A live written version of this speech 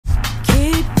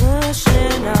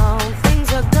emotional.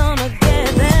 Things are gonna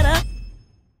get better.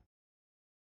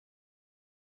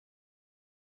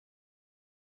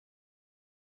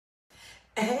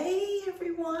 Hey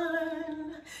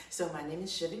everyone! So my name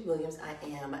is Chevy Williams. I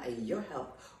am your health,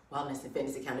 wellness, and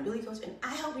fitness accountability coach, and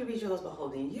I help you reach your goals by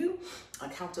holding you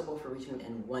accountable for reaching them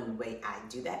in one way. I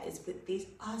do that is with these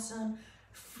awesome,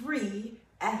 free,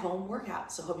 at-home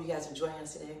workouts. So hope you guys are joining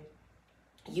us today.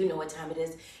 You know what time it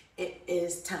is. It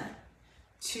is time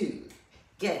to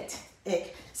get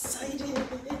excited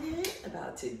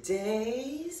about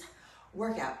today's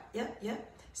workout.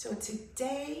 Yep. So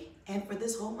today and for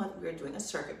this whole month, we're doing a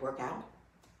circuit workout.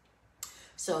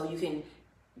 So you can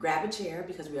grab a chair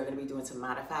because we are going to be doing some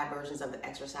modified versions of the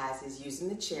exercises using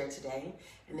the chair today,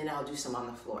 and then I'll do some on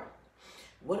the floor.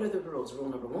 What are the rules? Rule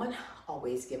number one,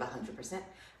 always give 100%.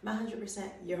 My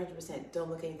 100%, your 100% don't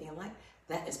look anything alike.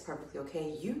 That is perfectly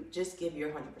okay. You just give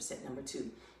your 100%. Number two,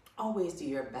 always do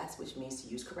your best, which means to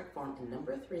use correct form. And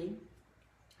number three,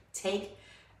 take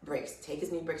breaks. Take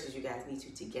as many breaks as you guys need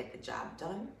to get the job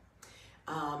done.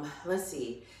 Let's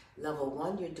see. Level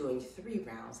 1, you're doing 3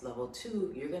 rounds. Level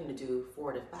 2, you're going to do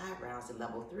 4 to 5 rounds. And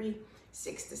level 3,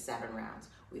 6 to 7 rounds.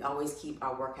 We always keep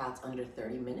our workouts under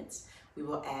 30 minutes. We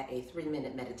will add a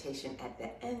 3-minute meditation at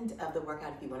the end of the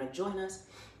workout if you want to join us,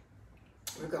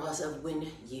 regardless of when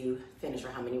you finish or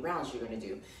how many rounds you're going to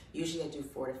do. Usually I do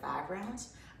 4 to 5 rounds.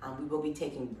 We will be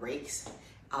taking breaks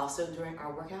also during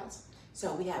our workouts.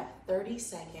 So we have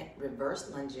 30-second reverse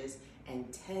lunges and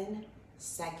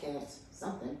 10-second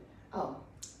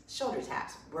shoulder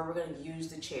taps, where we're going to use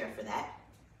the chair for that.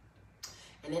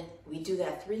 And then we do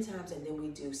that 3 times, and then we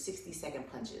do 60-second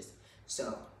punches.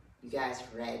 So you guys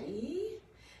ready?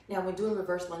 Now when doing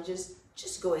reverse lunges,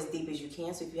 just go as deep as you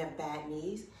can. So if you have bad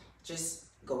knees, just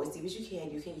go as deep as you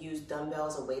can. You can use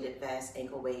dumbbells, a weighted vest,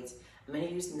 ankle weights. I'm going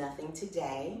to use nothing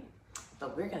today,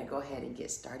 but we're going to go ahead and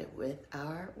get started with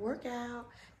our workout.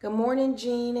 Good morning,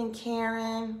 Jean and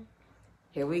Karen.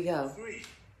 Here we go. 3,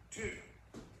 2,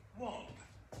 1.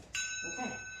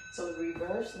 Okay, so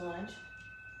reverse lunge.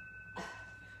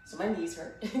 So my knees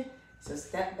hurt. So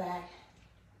step back,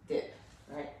 dip,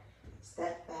 right?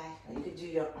 Step back. Now you could do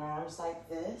your arms like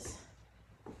this.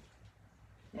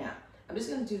 Now, I'm just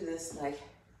gonna do this like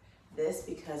this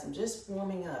because I'm just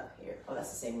warming up here. Oh, that's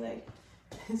the same leg.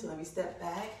 So let me step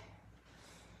back,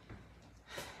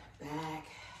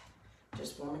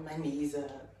 just warming my knees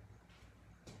up.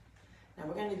 Now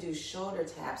we're gonna do shoulder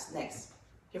taps next.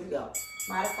 Here we go.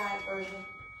 Modified version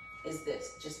is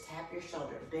this. Just tap your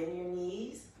shoulder, bend your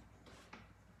knees,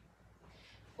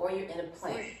 or you're in a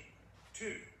plank. 3,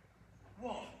 2,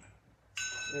 1.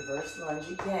 Reverse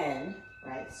lunge again,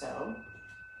 right? So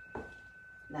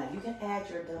now you can add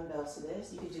your dumbbells to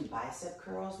this. You can do bicep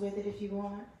curls with it if you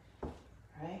want,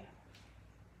 right?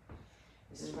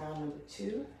 This is round number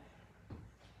 2.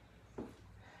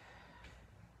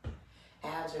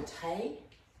 Abs are tight.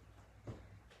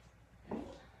 Right.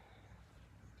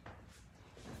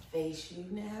 Face you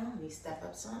now. Let me step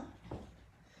up some.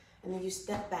 And then you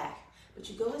step back. But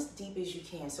you go as deep as you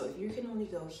can. So if you can only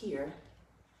go here,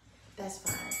 that's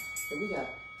fine. Here we go.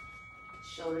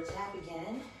 Shoulder tap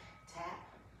again. Tap,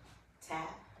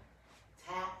 tap,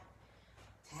 tap,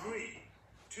 tap. 3,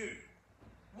 2,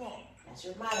 1. That's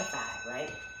your modified,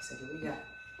 right? So here we go.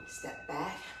 Step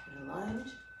back with a lunge,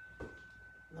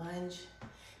 lunge.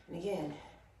 And again,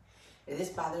 if this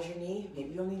bothers your knee,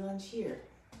 maybe you only lunge here.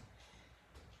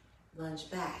 Lunge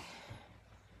back.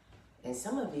 And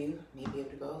some of you may be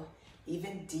able to go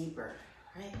even deeper,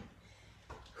 right?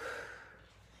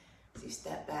 So you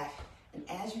step back, and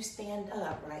as you stand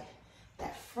up, right,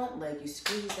 that front leg, you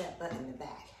squeeze that butt in the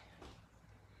back.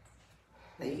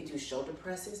 Now you can do shoulder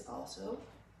presses also,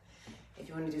 if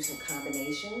you want to do some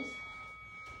combinations.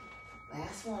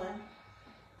 Last one.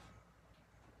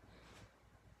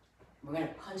 We're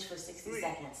gonna punch for 60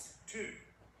 seconds. 2,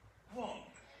 1.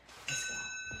 Let's go.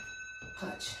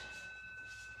 Punch.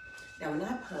 Now when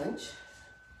I punch,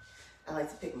 I like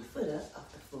to pick my foot up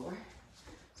off the floor.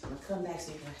 So I'm gonna come back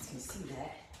so you guys can see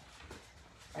that,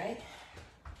 right?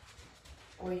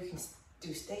 Or you can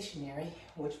do stationary,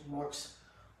 which works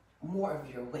more of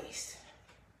your waist.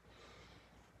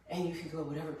 And you can go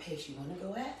whatever pace you wanna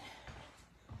go at.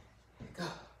 Go,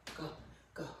 go,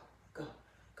 go, go,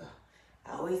 go.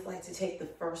 I always like to take the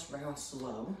first round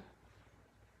slow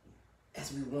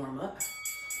as we warm up.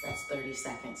 That's 30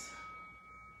 seconds.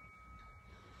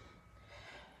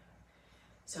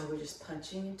 So we're just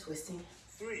punching and twisting.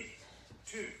 3,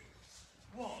 2,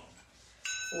 1.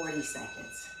 40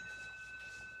 seconds.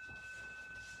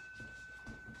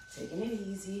 Taking it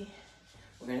easy.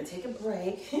 We're gonna take a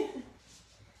break.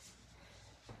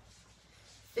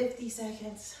 50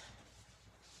 seconds.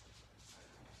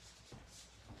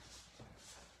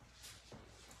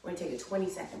 We're gonna take a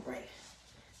 20-second break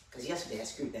because yesterday I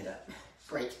screwed that up.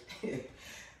 Break.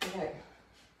 Okay.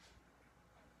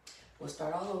 We'll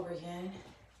start all over again.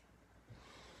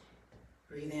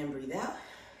 Breathe in, breathe out.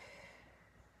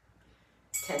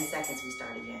 10 seconds, we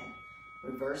start again.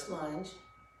 Reverse lunge,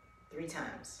 3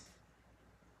 times.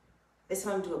 This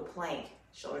time I'm gonna do a plank,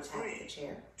 shoulder tap with the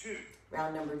chair. 2,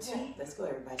 Round number 2, let's go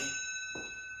everybody.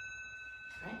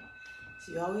 All right,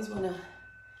 so you always wanna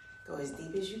go as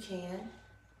deep as you can.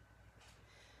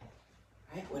 All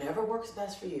right, whatever works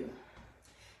best for you.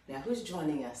 Now, who's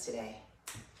joining us today?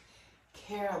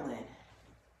 Carolyn,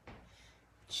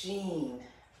 Jean,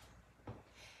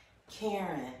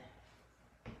 Karen,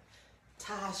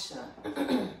 Tasha,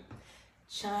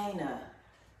 China,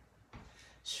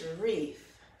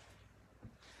 Sharif,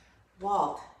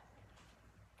 Walt.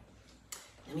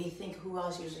 Let me think who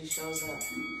else usually shows up.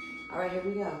 All right, here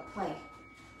we go. Plank.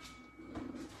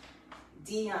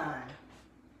 Dion.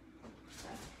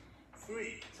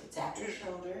 3, So tap your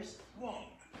shoulders. 1.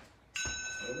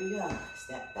 Here we go.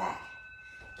 Step back.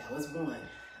 That was 1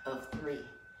 of 3.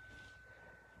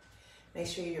 Make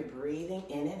sure you're breathing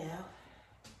in and out.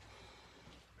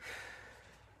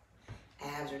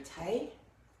 Abs are tight.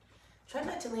 Try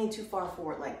not to lean too far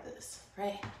forward like this,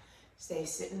 right? Stay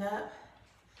sitting up,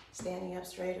 standing up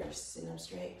straight, or sitting up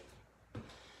straight.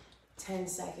 10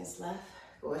 seconds left.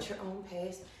 Go at your own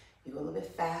pace. You go a little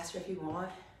bit faster if you want.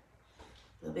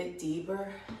 A little bit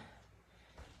deeper.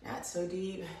 Not so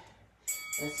deep.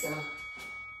 Let's go.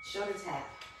 Shoulder tap.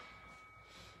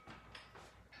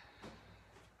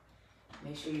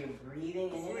 Make sure you're breathing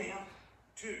in and 3, out.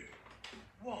 2,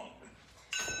 1.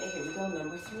 Okay, here we go,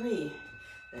 number 3.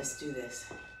 Let's do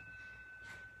this.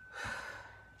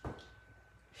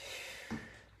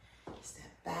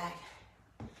 Step back,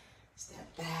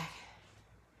 step back.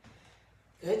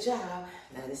 Good job.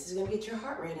 Now this is gonna get your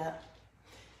heart rate up,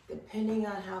 depending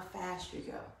on how fast you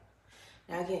go.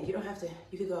 Now again, you don't have to,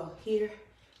 you could go here,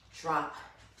 drop,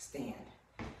 stand.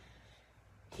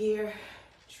 Here,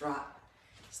 drop,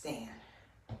 stand.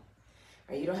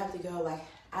 Right, you don't have to go like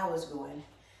I was going.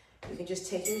 You can just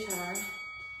take your time.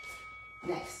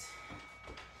 Next.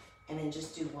 And then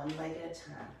just do one leg at a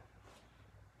time.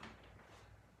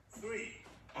 3,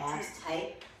 Abs 2,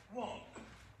 tight. 1.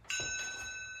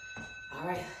 All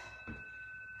right.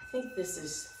 I think this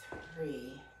is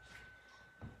 3.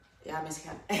 Yeah, I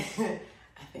miscount.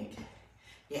 I think.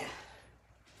 Yeah.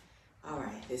 All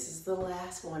right. This is the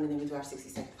last one, and then we do our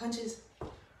 60-second punches.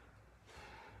 All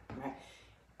right.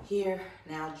 Here,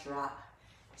 now drop,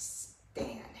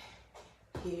 stand.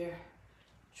 Here,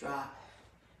 drop,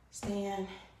 stand.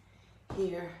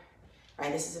 Here. All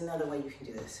right, this is another way you can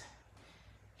do this.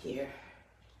 Here.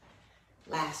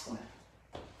 Last one.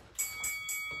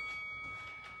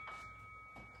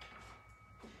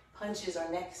 Punches are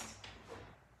next.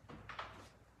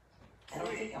 I don't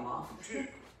think I'm off. 2,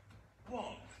 1.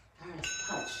 All right,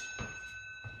 punch.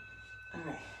 All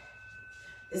right.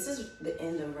 This is the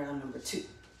end of round number 2.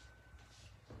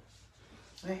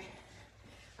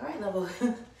 All right, level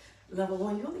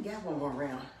 1, you only got one more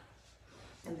round.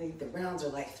 I think the rounds are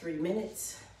like 3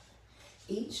 minutes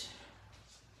each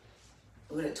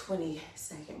with a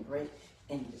 20-second break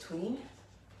in between.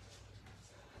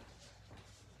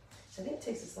 So I think it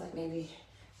takes us like maybe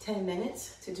 10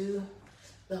 minutes to do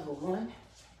level 1.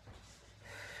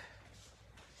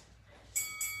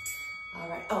 All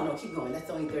right, oh no, keep going, that's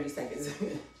only 30 seconds.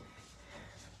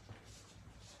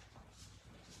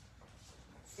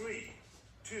 3,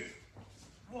 2,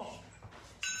 1.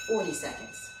 40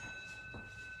 seconds.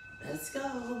 Let's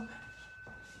go.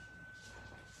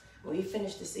 When you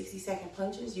finish the 60-second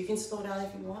punches, you can slow down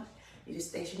if you want. You can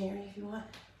stationary if you want.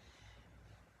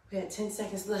 We had 10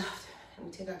 seconds left, and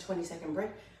we take our 20-second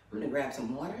break. I'm gonna grab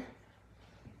some water.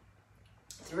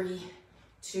 3,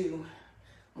 2,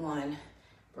 1,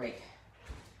 break.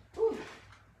 Whew.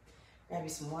 Grab you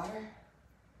some water.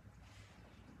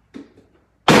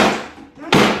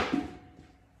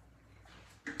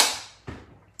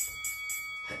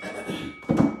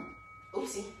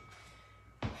 Oopsie.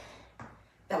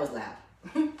 That was loud.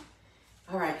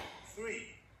 All right, 3,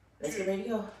 let's get ready to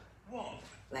go. 1.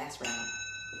 Last round.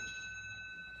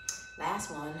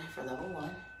 Last one for level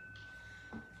 1.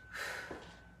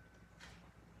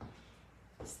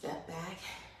 Step back.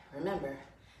 Remember,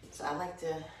 so I like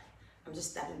to, I'm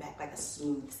just stepping back like a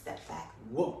smooth step back.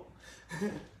 Whoa.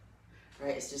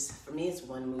 Right, it's just, for me, it's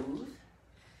one move.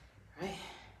 Right,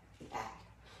 back.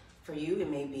 For you, it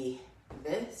may be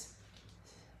this,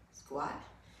 squat,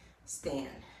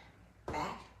 stand,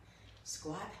 back,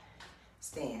 squat,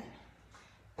 stand,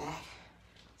 back,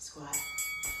 squat.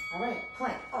 All right,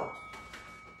 plank. Oh.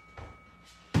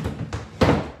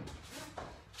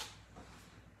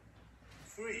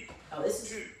 Three, Oh, this is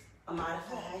two, a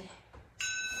modified.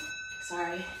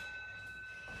 Sorry.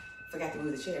 Forgot to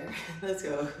move the chair. Let's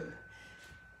go.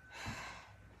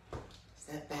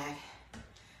 Step back.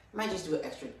 Might just do an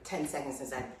extra 10 seconds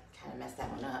since I kind of messed that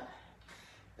one up.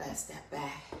 But step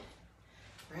back,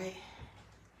 right?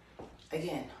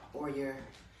 Again, or your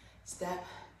step,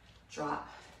 drop,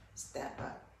 step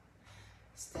up.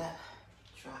 Step,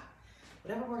 drop.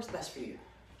 Whatever works best for you.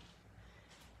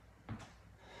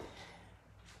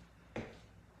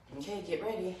 Okay, get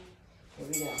ready. Here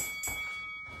we go.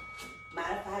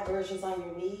 Modified versions on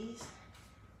your knees.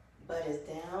 Butt is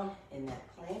down in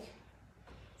that plank.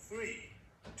 three,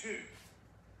 two,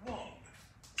 one.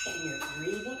 And you're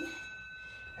breathing.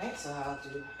 Right, so I'll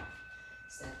do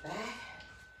step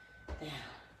back, down.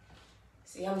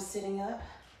 See, I'm sitting up.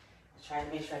 I try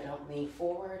to make sure I don't lean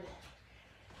forward.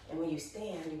 And when you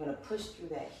stand, you're gonna push through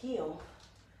that heel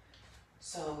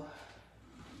so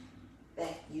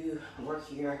that you work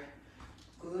your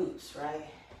glutes, right?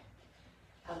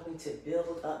 Helping to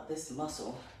build up this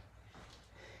muscle.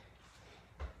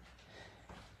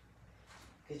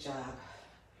 Good job.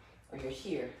 Or you're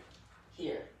here,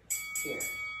 here, here.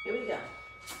 Here we go.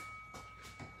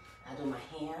 I do my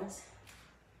hands.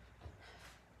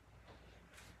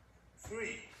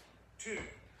 Three, two,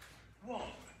 one.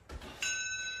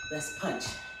 Let's punch.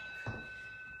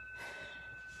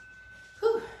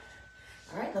 Whew.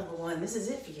 All right, level one, this is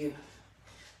it for you.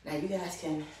 Now you guys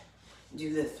can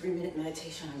do the 3-minute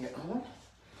meditation on your own,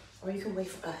 or you can wait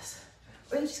for us,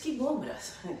 or you just keep going with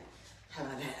us. How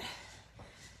about that?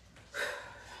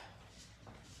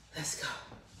 Let's go.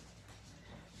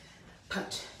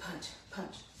 Punch, punch,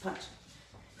 punch, punch.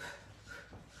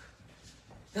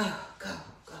 Go, go,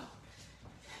 go.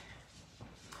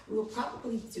 We'll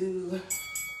probably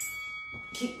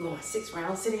keep going, 6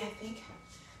 rounds today, I think.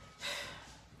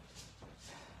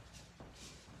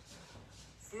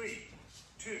 Three,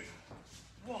 two,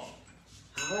 one.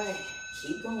 All right,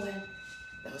 keep going.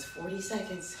 That was 40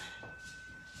 seconds.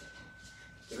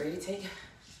 Get ready to take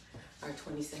our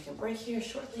 20-second break here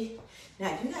shortly.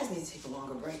 Now, if you guys need to take a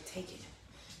longer break, take it.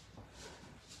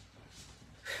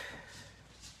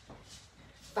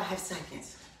 5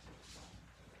 seconds.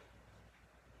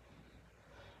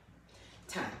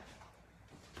 Time.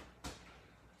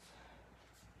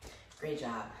 Great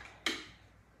job.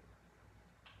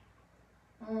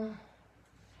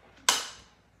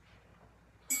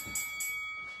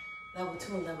 Level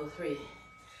 2 and level 3,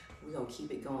 we're gonna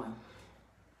keep it going.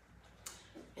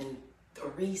 In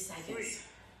 3 seconds. Three,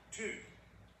 two,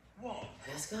 one.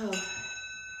 Let's go.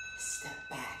 Step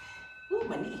back. Ooh,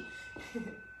 my knee.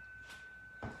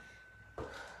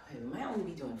 We might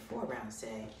only be doing 4 rounds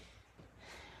today.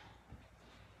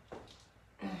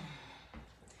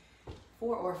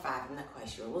 4 or 5, I'm not quite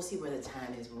sure. We'll see where the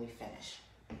time is when we finish.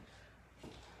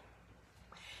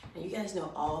 Now you guys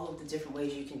know all of the different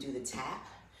ways you can do the tap,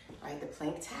 right? The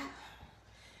plank tap.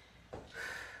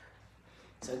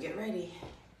 So get ready.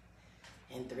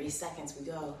 In 3 seconds we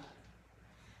go.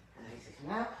 Legs to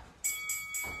come out.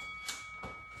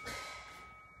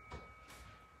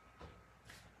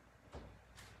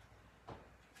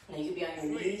 Now you can be on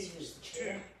your knees, use the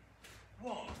chair. Two,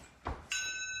 one.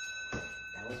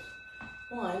 That was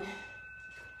 1.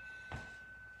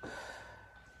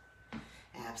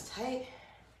 Abs tight.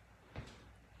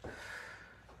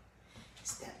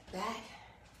 Step back.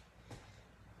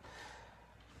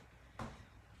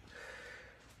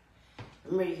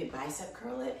 Remember, you can bicep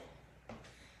curl it.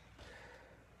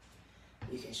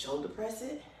 You can shoulder press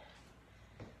it.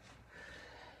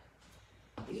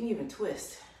 You can even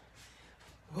twist.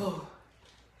 Whoa.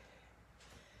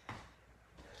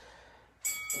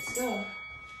 Let's go.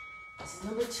 This is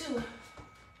number 2.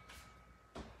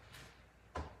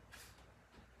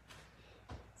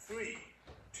 Three,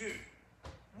 two,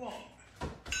 one.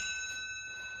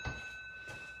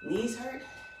 Knees hurt?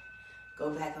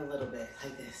 Go back a little bit,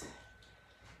 like this.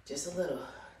 Just a little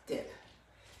dip.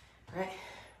 Right?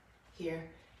 Here,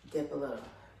 dip a little.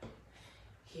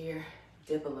 Here,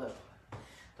 dip a little.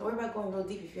 Don't worry about going real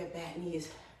deep if you have bad knees.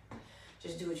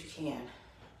 Just do what you can.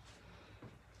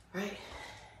 Right?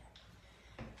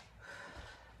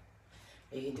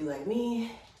 Or you can do like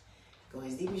me. Go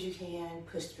as deep as you can.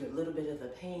 Push through a little bit of the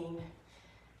pain.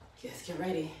 Just get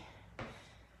ready.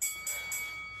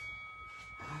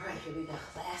 All right, here we go.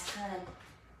 Last time.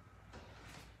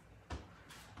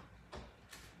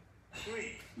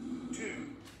 Three,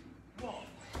 two, one.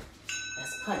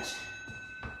 Let's punch.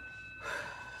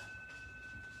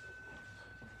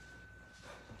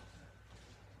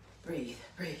 breathe,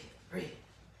 breathe, breathe.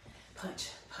 Punch,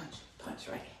 punch, punch,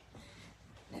 right?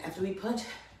 Now after we punch,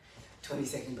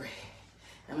 20-second break.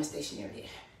 I'm gonna stationary there.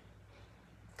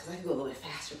 Cause I can go a little bit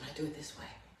faster when I do it this way.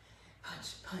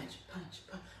 Punch, punch, punch,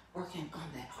 punch. Working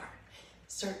on that heart.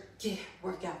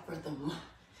 Work out for the month.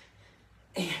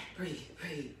 And breathe,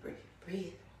 breathe, breathe,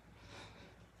 breathe.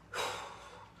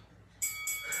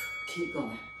 Keep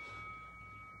going.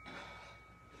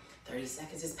 30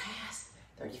 seconds is past.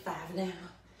 35 now.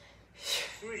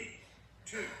 3,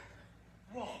 2,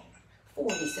 1.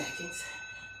 40 seconds.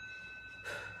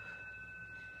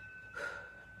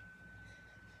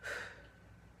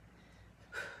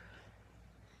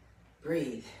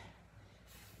 Breathe.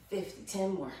 50,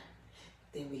 10 more.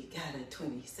 Then we got a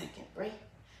 20-second break.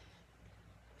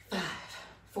 5,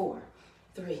 4,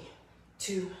 3,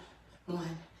 2,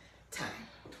 1, time.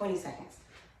 20 seconds.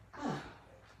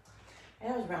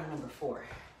 That was round number 4.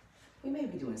 We may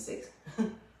be doing 6.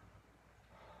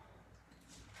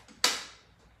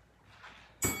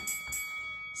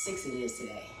 6 it is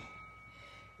today.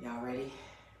 Y'all ready?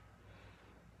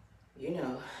 You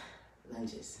know,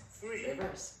 lunges. 3,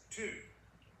 Reverse. 2,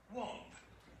 1. All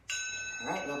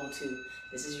right, level 2.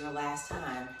 This is your last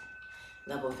time.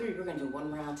 Level 3, we're gonna do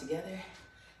 1 round together.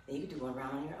 Then you can do 1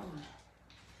 round on your own.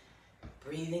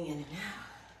 Breathing in and out.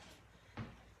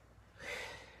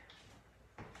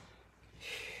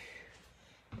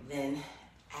 Then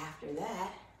after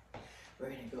that,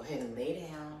 we're gonna go ahead and lay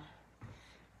down,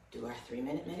 do our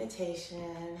 3-minute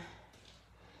meditation.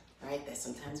 Right, that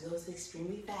sometimes goes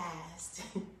extremely fast.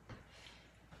 I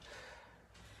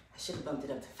should have bumped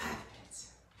it up to 5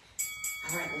 minutes.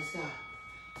 All right, let's go.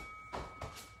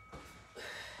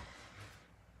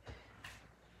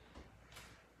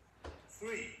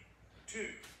 Three, 2,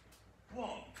 1.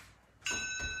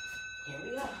 Here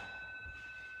we go.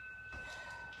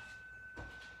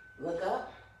 Look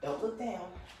up, don't look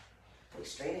down. Look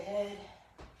straight ahead.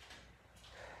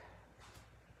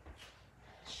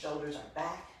 Shoulders are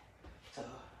back, so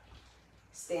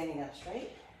standing up straight.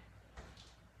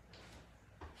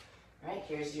 All right,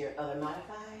 here's your other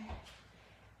modified.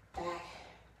 Back,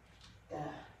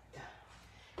 down, down.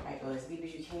 All right, go as deep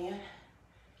as you can.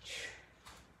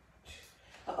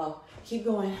 Uh-oh, keep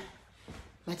going.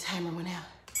 My timer went out.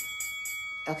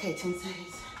 Okay, 10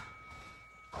 seconds.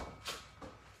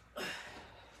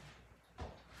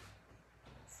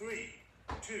 Three,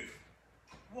 2,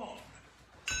 1.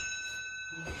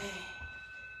 Okay.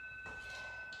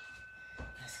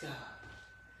 Let's go.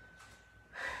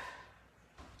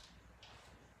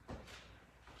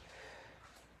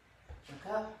 Look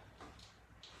up.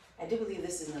 I do believe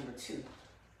this is number 2. Sit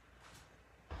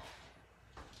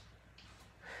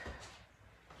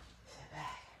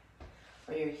back.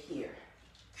 Or you're here.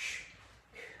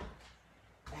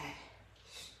 Back.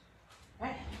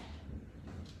 Right.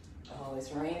 Oh,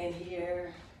 it's raining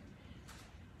here.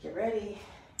 Get ready.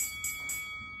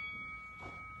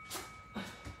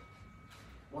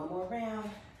 1 more round.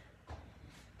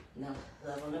 Now,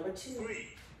 level number 2. 3,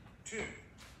 2,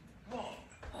 1.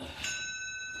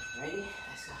 Ready?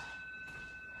 Let's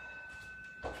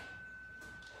go.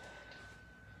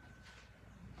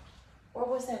 Or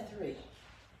was that 3?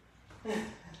 I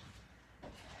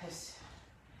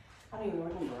don't even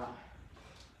remember all.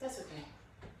 That's okay.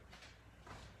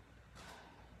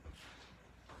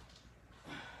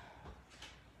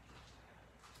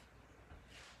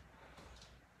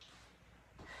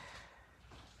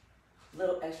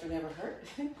 Little extra never hurt.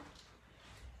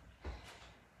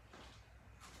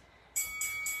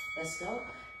 Let's go.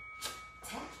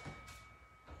 Tap.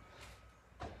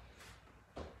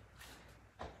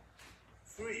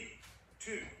 3,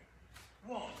 2,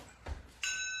 1.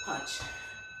 Punch.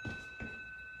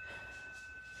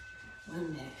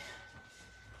 1 minute.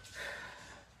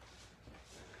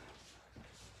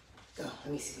 Go.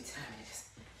 Let me see what time it is.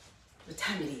 What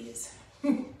time it is.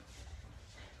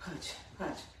 Punch,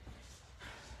 punch.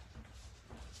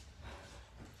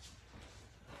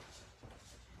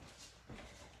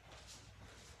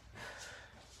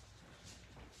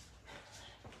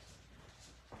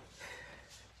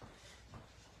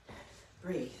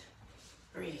 Breathe,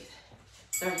 breathe.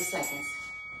 30 seconds.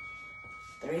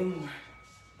 30 more.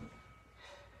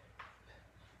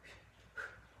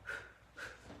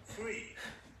 3,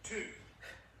 2,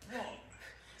 1.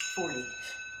 40.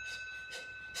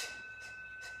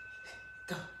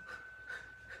 Go.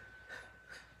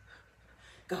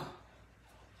 Go.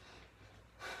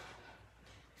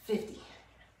 50.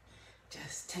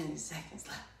 Just 10 seconds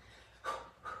left.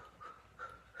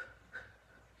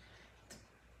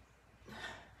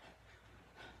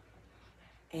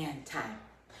 And time.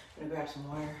 I'm gonna grab some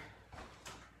water.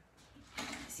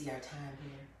 See our time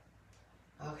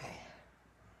here. Okay.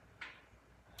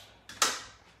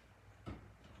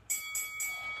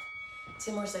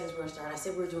 Ten more seconds, we're gonna start. I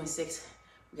said we were doing 6.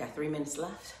 We got 3 minutes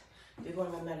left. We're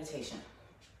going to my meditation.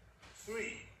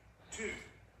 3, 2,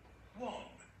 1.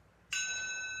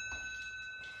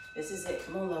 This is it.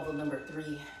 Come on, level number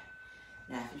 3.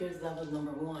 Now, if you're level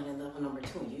number 1 and level number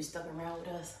 2, and you stuck around with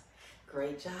us,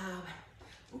 great job.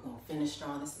 We're gonna finish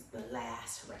strong. This is the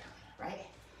last round, right?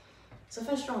 So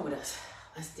finish strong with us.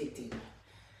 Let's dig deep.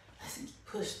 Let's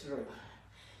push through.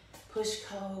 Push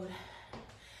code.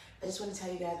 I just want to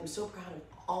tell you guys, I'm so proud of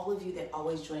all of you that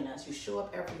always join us. You show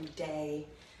up every day,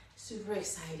 super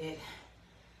excited.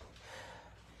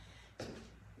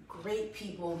 Great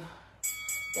people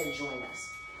that join us.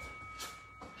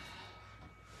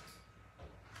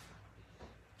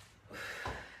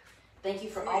 Thank you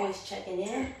for always checking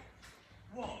in.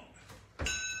 1.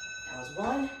 That was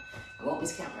 1. I won't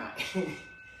miscount right.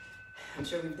 I'm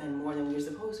sure we've done more than we were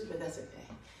supposed to, but that's okay.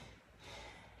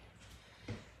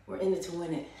 We're in it to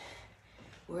win it.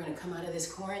 We're gonna come out of this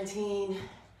quarantine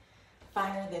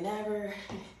finer than ever,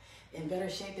 in better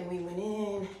shape than we went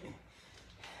in.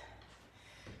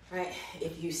 Right?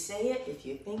 If you say it, if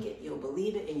you think it, you'll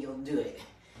believe it and you'll do it.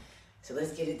 So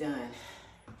let's get it done.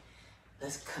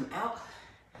 Let's come out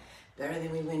better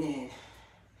than we went in.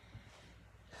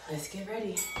 Let's get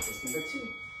ready. It's number 2.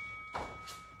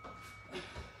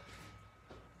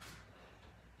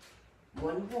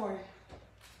 One more.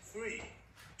 3,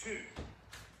 2,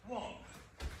 1.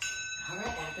 All right,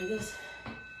 after this,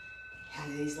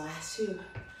 after these last 2,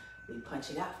 we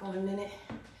punch it out for 1 minute,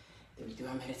 then we do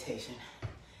our meditation.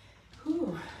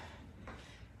 Whew,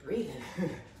 breathing.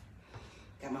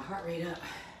 Got my heart rate up.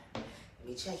 Let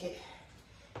me check it.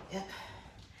 Yep,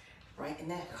 right in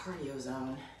that cardio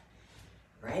zone.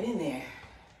 Right in there.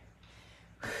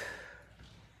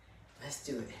 Let's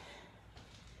do it.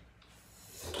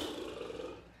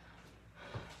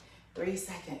 3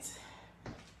 seconds.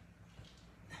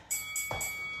 All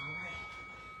right.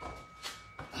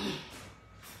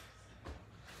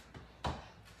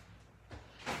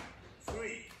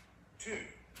 3, 2,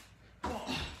 1.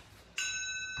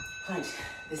 Punch.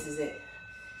 This is it.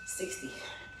 60.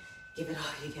 Give it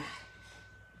all you got.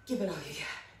 Give it all you got.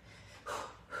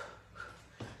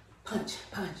 Punch,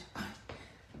 punch, punch,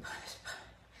 punch, punch.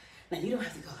 Now you don't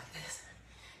have to go like this.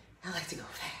 I like to go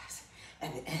fast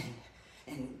and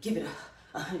give it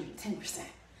 110%.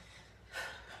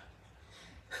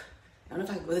 I don't know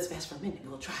if I can go this fast for a minute,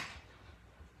 but we'll try.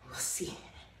 We'll see.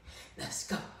 Let's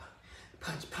go.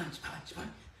 Punch, punch, punch,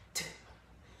 punch. 2,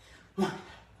 1.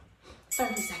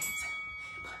 30 seconds.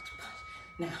 Punch, punch.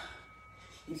 Now,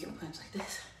 you can punch like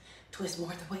this. Twist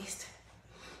more at the waist.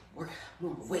 Work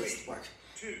more waist work.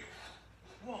 2,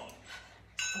 1.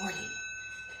 40.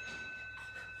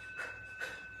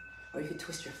 Or you could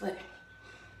twist your foot.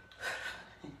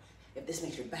 If this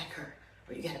makes your back hurt,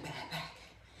 or you got a bad back,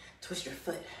 twist your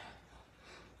foot.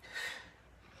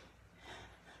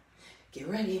 Get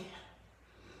ready.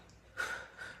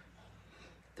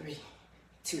 3,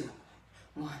 2,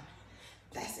 1.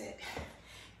 That's it.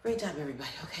 Great job, everybody.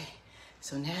 Okay,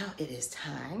 so now it is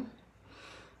time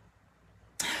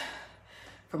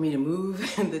for me to move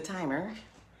the timer. Right.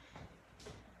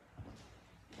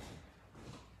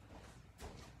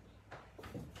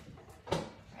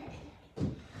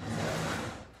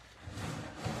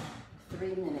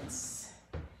 3 minutes.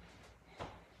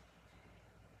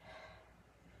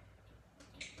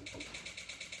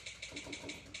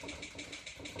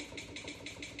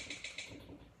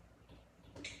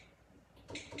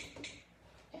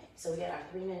 So we got our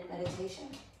 3-minute meditation.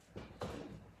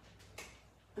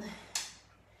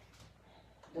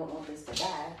 Don't want this to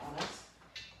die on us.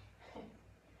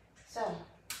 So,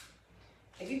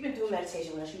 if you've been doing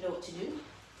meditation with us, you know what to do.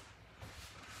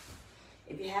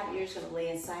 If you haven't, you're just going to lay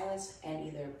in silence and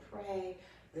either pray,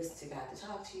 listen to God to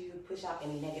talk to you, push out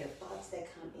any negative thoughts that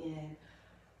come in.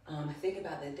 Think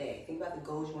about the day. Think about the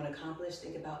goals you want to accomplish.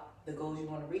 Think about the goals you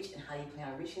want to reach and how you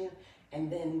plan on reaching them. And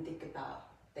then think about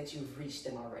that you've reached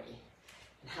them already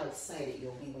and how excited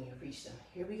you'll be when you reach them.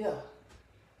 Here we go.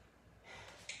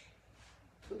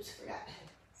 Oops, forgot.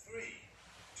 3,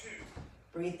 2.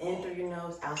 Breathe in through your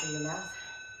nose, out through your mouth.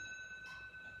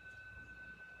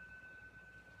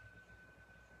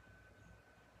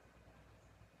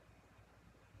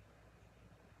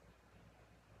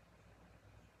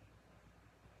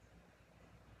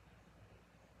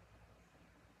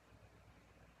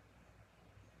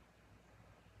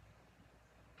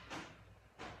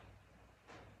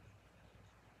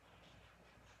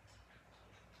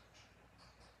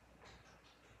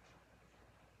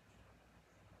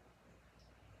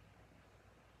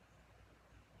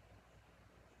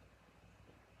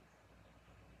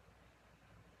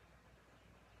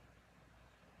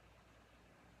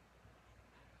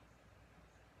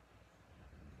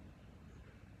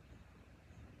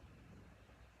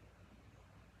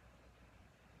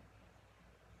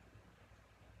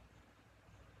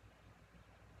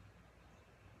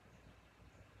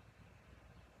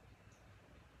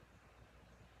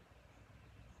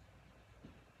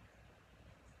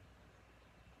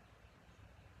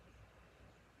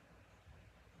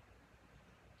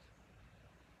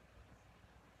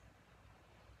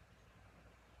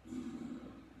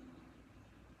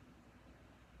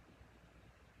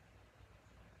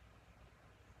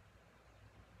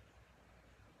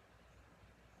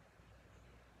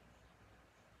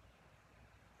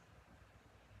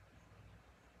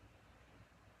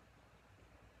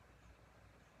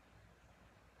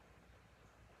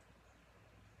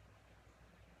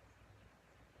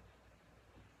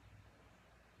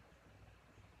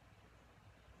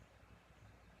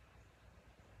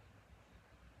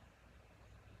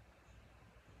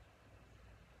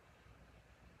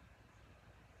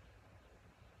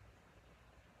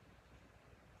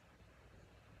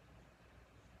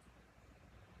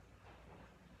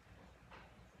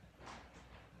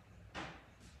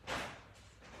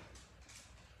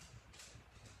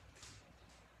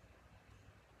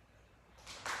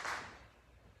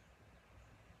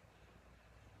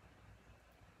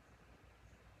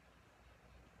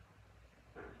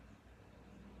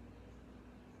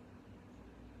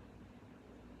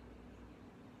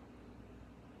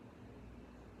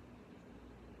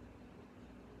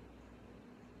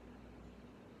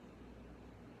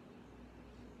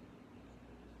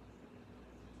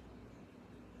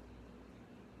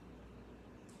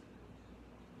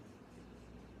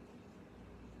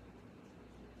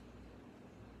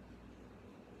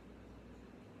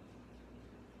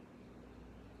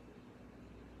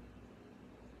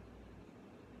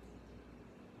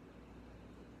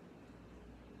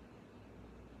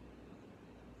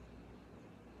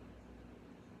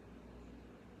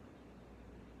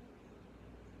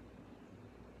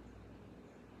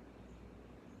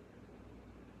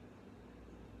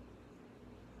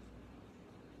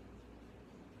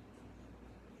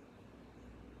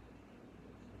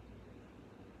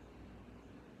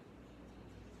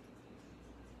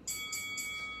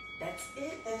 that's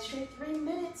it. That's your 3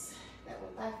 minutes. That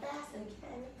went by fast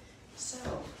again. So,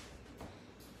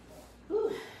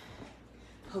 whew.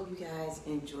 Hope you guys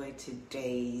enjoyed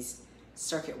today's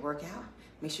circuit workout.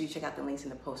 Make sure you check out the links in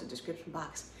the posted description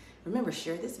box. Remember,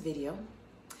 share this video.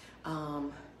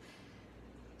 I'm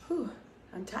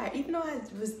tired. Even though I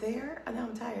was there, I know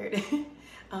I'm tired.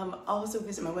 Also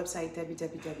visit my website,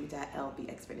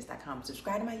 www.lbxfitness.com.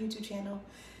 Subscribe to my YouTube channel,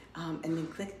 and then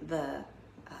click the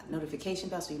notification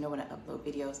bell so you know when I upload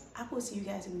videos. I will see you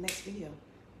guys in the next video.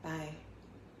 Bye.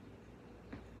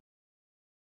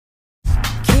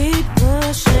 Keep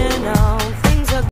pushing on.